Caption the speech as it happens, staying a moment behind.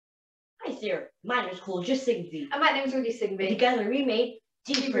Hi there, my name is Cool, just Sigby. And my name is Rudy Sigby. Together we made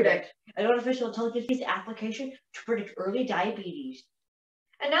Predict, an artificial intelligence application to predict early diabetes.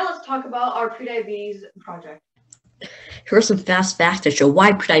 And now let's talk about our prediabetes project. Here are some fast facts that show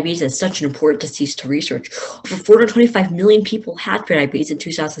why prediabetes is such an important disease to research. Over 425 million people had prediabetes in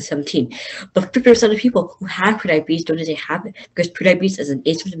 2017, but 50% of people who have prediabetes don't know they have it because prediabetes is an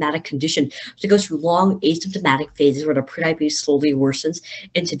asymptomatic condition. So it goes through long asymptomatic phases where the prediabetes slowly worsens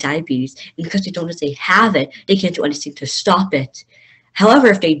into diabetes, and because they don't know they have it, they can't do anything to stop it. However,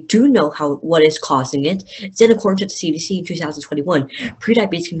 if they do know what is causing it, then according to the CDC in 2021,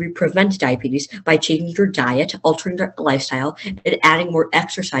 prediabetes can be prevented diabetes by changing their diet, altering their lifestyle, and adding more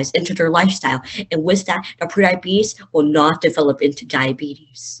exercise into their lifestyle. And with that, the prediabetes will not develop into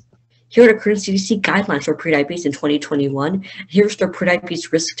diabetes. Here are the current CDC guidelines for prediabetes in 2021. Here's their prediabetes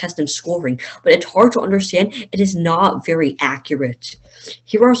risk test and scoring, but it's hard to understand. It is not very accurate.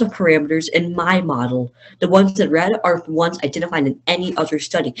 Here are some parameters in my model. The ones that read are ones identified in any other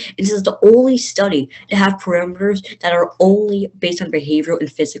study. And this is the only study to have parameters that are only based on behavioral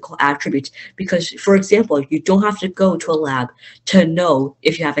and physical attributes. Because, for example, you don't have to go to a lab to know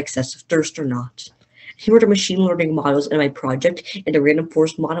if you have excessive thirst or not. Here are the machine learning models in my project, and the random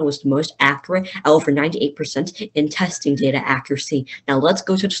forest model was the most accurate at over 98% in testing data accuracy. Now let's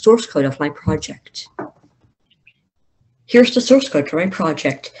go to the source code of my project. Here's the source code for my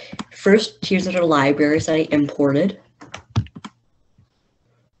project. First, here's the libraries that I imported.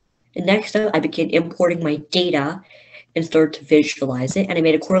 And next up, I began importing my data and started to visualize it, and I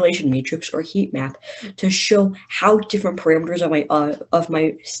made a correlation matrix or heat map to show how different parameters of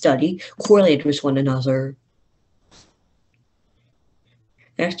my study correlated with one another.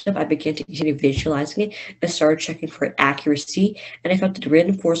 Next up, I began to continue visualizing it and started checking for accuracy, and I found that the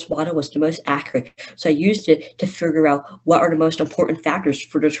random forest model was the most accurate. So I used it to figure out what are the most important factors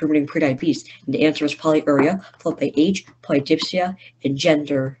for determining prediabetes, and the answer is polyuria, followed by age, polydipsia, and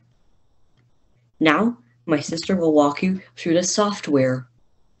gender. Now, my sister will walk you through the software.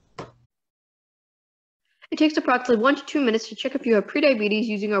 It takes approximately 1 to 2 minutes to check if you have prediabetes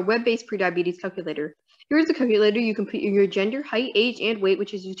using our web-based prediabetes calculator. Here's the calculator. You can put your gender, height, age, and weight,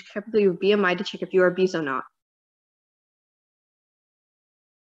 which is used to calculate your BMI to check if you are obese or not.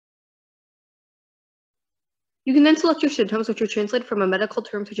 You can then select your symptoms, which are translated from a medical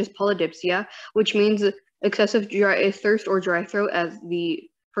term such as polydipsia, which means excessive dry thirst or dry throat, as the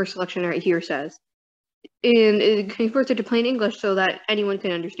first selection right here says. And it converts it to plain English so that anyone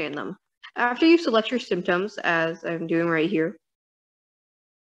can understand them. After you select your symptoms, as I'm doing right here,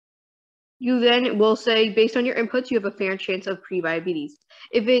 you then will say, based on your inputs, you have a fair chance of prediabetes.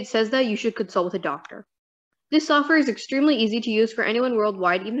 If it says that, you should consult with a doctor. This software is extremely easy to use for anyone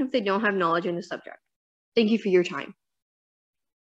worldwide, even if they don't have knowledge in the subject. Thank you for your time.